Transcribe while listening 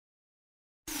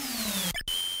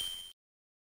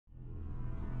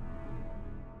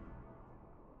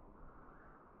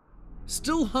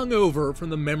Still hungover from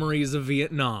the memories of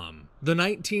Vietnam, the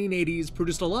 1980s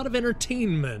produced a lot of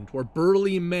entertainment where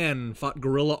burly men fought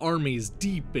guerrilla armies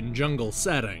deep in jungle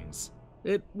settings.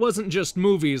 It wasn't just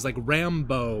movies like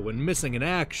Rambo and Missing in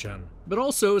Action, but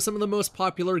also some of the most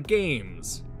popular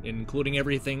games, including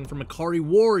everything from Ikari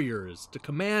Warriors to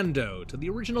Commando to the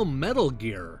original Metal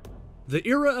Gear. The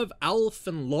era of ALF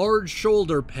and large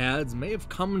shoulder pads may have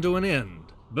come to an end,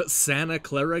 but Santa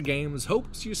Clara Games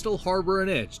hopes you still harbor an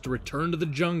itch to return to the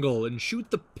jungle and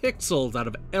shoot the pixels out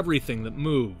of everything that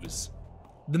moves.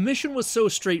 The mission was so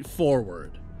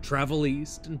straightforward: travel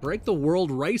east and break the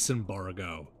world rice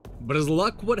embargo. But as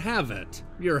luck would have it,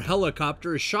 your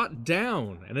helicopter is shot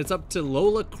down, and it's up to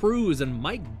Lola Cruz and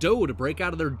Mike Doe to break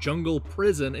out of their jungle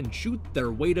prison and shoot their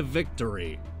way to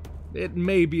victory. It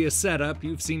may be a setup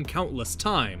you've seen countless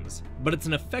times, but it's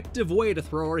an effective way to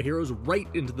throw our heroes right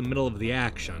into the middle of the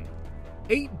action.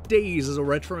 8 Days is a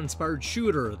retro-inspired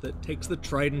shooter that takes the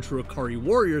tried and true Ikari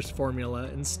Warriors formula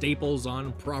and staples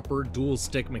on proper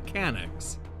dual-stick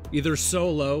mechanics. Either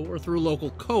solo or through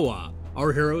local co-op,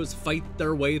 our heroes fight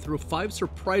their way through 5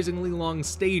 surprisingly long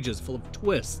stages full of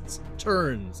twists,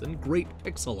 turns, and great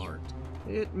pixel art.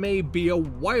 It may be a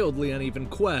wildly uneven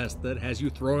quest that has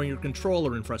you throwing your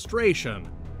controller in frustration,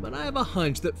 but I have a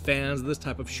hunch that fans of this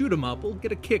type of shoot-'em-up will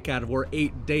get a kick out of where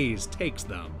 8 Days takes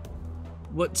them.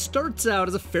 What starts out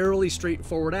as a fairly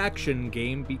straightforward action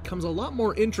game becomes a lot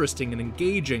more interesting and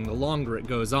engaging the longer it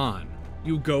goes on.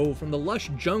 You go from the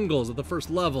lush jungles of the first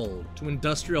level to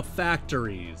industrial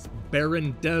factories,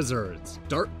 barren deserts,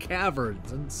 dark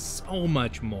caverns, and so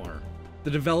much more. The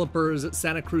developers at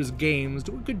Santa Cruz Games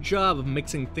do a good job of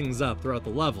mixing things up throughout the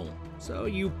level, so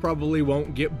you probably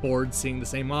won't get bored seeing the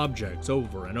same objects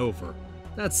over and over.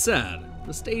 That said,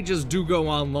 the stages do go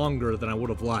on longer than I would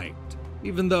have liked.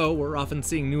 Even though we're often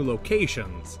seeing new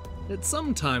locations, it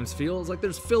sometimes feels like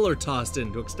there's filler tossed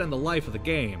in to extend the life of the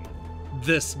game.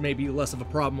 This may be less of a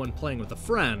problem when playing with a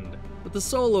friend, but the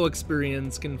solo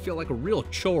experience can feel like a real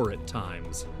chore at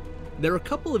times. There are a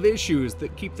couple of issues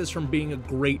that keep this from being a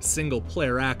great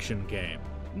single-player action game.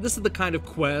 This is the kind of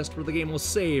quest where the game will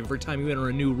save every time you enter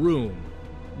a new room.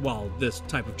 While this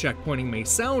type of checkpointing may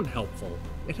sound helpful,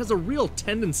 it has a real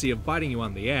tendency of biting you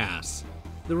on the ass.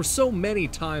 There were so many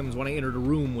times when I entered a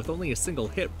room with only a single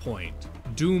hit point,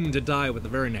 doomed to die with the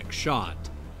very next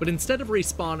shot. But instead of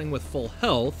respawning with full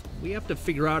health, we have to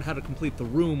figure out how to complete the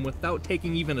room without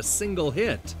taking even a single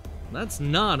hit. That's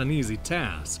not an easy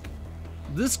task.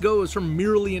 This goes from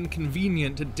merely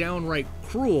inconvenient to downright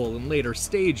cruel in later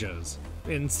stages.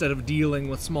 Instead of dealing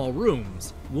with small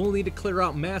rooms, we'll need to clear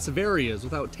out massive areas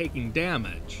without taking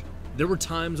damage. There were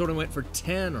times when I went for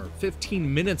 10 or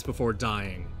 15 minutes before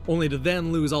dying, only to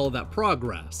then lose all of that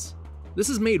progress. This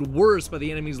is made worse by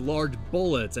the enemy's large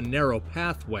bullets and narrow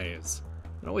pathways.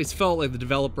 It always felt like the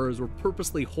developers were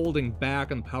purposely holding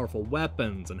back on powerful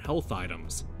weapons and health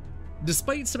items.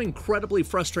 Despite some incredibly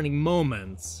frustrating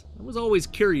moments, I was always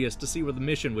curious to see where the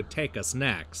mission would take us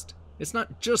next. It's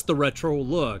not just the retro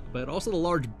look, but also the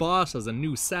large bosses and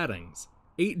new settings.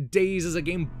 8 Days is a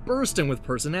game bursting with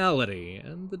personality,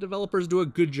 and the developers do a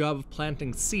good job of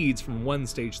planting seeds from one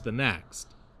stage to the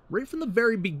next. Right from the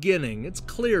very beginning, it's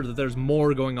clear that there's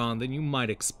more going on than you might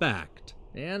expect,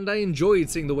 and I enjoyed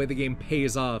seeing the way the game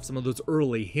pays off some of those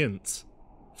early hints.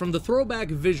 From the throwback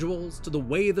visuals to the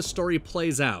way the story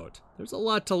plays out, there's a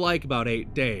lot to like about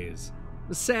 8 Days.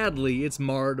 Sadly, it's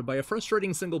marred by a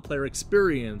frustrating single-player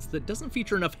experience that doesn't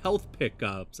feature enough health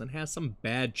pickups and has some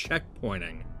bad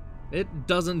checkpointing. It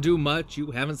doesn't do much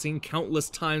you haven't seen countless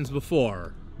times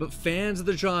before, but fans of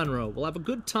the genre will have a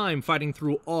good time fighting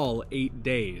through all 8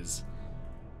 Days.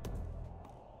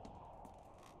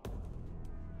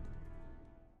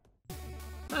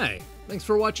 Hey, thanks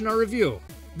for watching our review.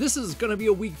 This is gonna be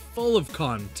a week full of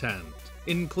content,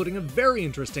 including a very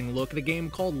interesting look at a game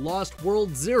called Lost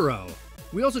World Zero.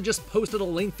 We also just posted a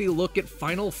lengthy look at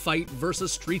Final Fight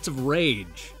vs. Streets of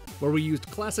Rage, where we used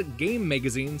classic game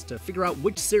magazines to figure out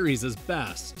which series is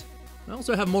best. I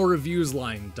also have more reviews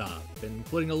lined up,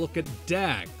 including a look at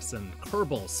Dex and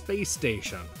Kerbal Space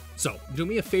Station. So do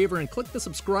me a favor and click the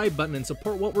subscribe button and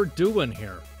support what we're doing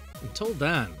here. Until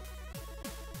then.